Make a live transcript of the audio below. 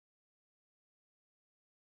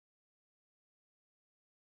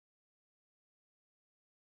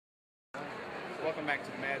back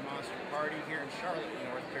to the Mad Monster Party here in Charlotte,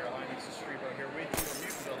 North Carolina. This is Strebo here with you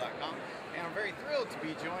on McCullagh.com, and I'm very thrilled to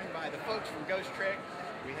be joined by the folks from Ghost Trek.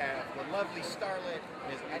 We have the lovely starlet,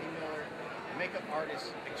 Ms. Addy Miller, makeup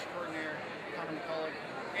artist extraordinaire, Connor McCullagh,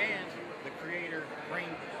 and the creator, brain,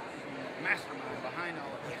 mastermind behind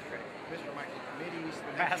all of Ghost Trek, Mr. Michael Committees.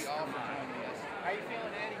 Thank you all for joining us. How you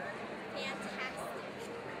feeling, Addy? Fantastic.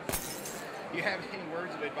 Do you have any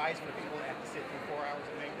words of advice for people that have to sit through 4 hours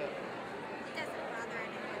of makeup? It doesn't bother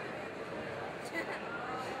anyone.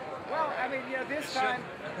 Well, I mean, you know, this time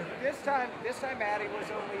Addy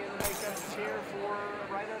was only in the makeup chair for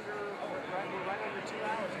right under 2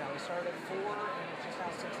 hours now. We started at 4 and it's just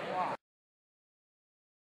now 6 o'clock.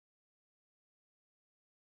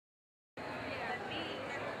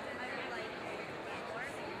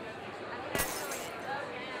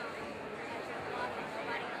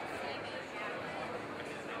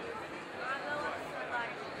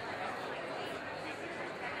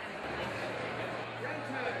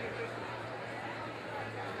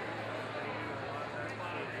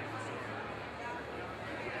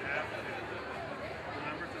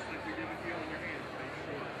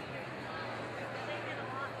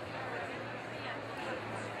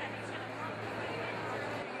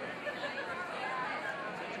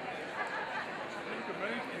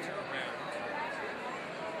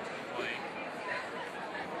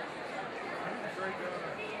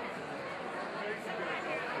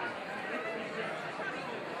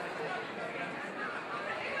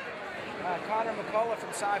 Connor McCullagh from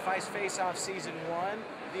Sci-Fi's Face Off Season 1,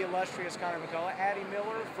 the illustrious Connor McCullagh. Addy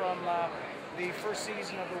Miller from the first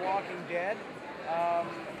season of The Walking Dead.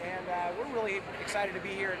 We're really excited to be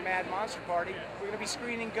here at Mad Monster Party. We're going to be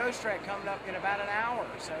screening Ghost Trek coming up in about an hour,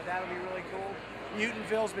 so that'll be really cool.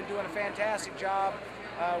 Mutantville's been doing a fantastic job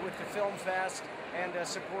with the Film Fest and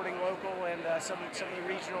supporting local and some of the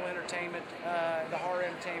regional entertainment, the horror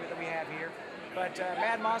entertainment that we have here. But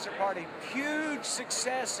Mad Monster Party, huge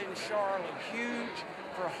success in Charlotte, huge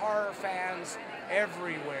for horror fans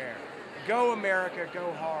everywhere. Go America,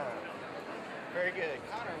 go horror. Very good.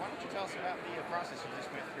 Connor, why don't you tell us about the process you just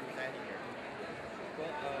went through with Addy here?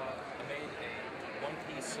 Well, I made a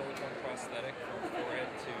one-piece silicone prosthetic from forehead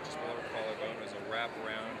to just below her collarbone. It was a wrap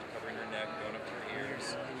around, covering her neck, going up to her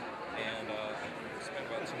ears. And I spent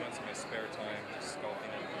about 2 months of my spare time just sculpting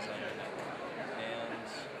and designing it. And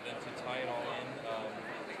then to tie it all in,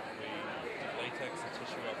 we did latex and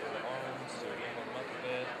tissue up her arms to wrinkle them up a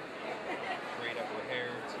bit, braid up her hair,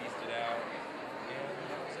 teased it out, and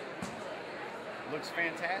that was it. Looks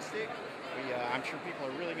fantastic. I'm sure people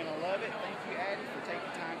are really going to love it. Thank you, Addy, for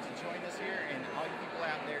taking time to join us here. And all you people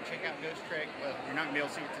out there, check out Ghost Trek. Well, you're not going to be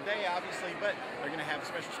able to see it today, obviously, but they're going to have a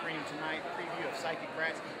special screening tonight, preview of Psychic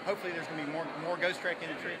Rats. Hopefully there's going to be more Ghost Trek in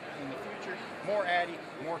the future. More Addy,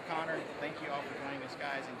 more Connor. Thank you all for joining us,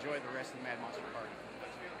 guys. Enjoy the rest of the Mad Monster Party.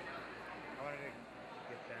 I wanted to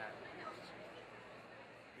get that.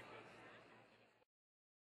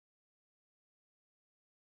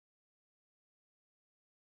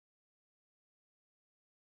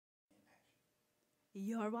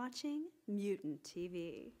 You're watching Mutant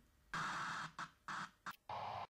TV.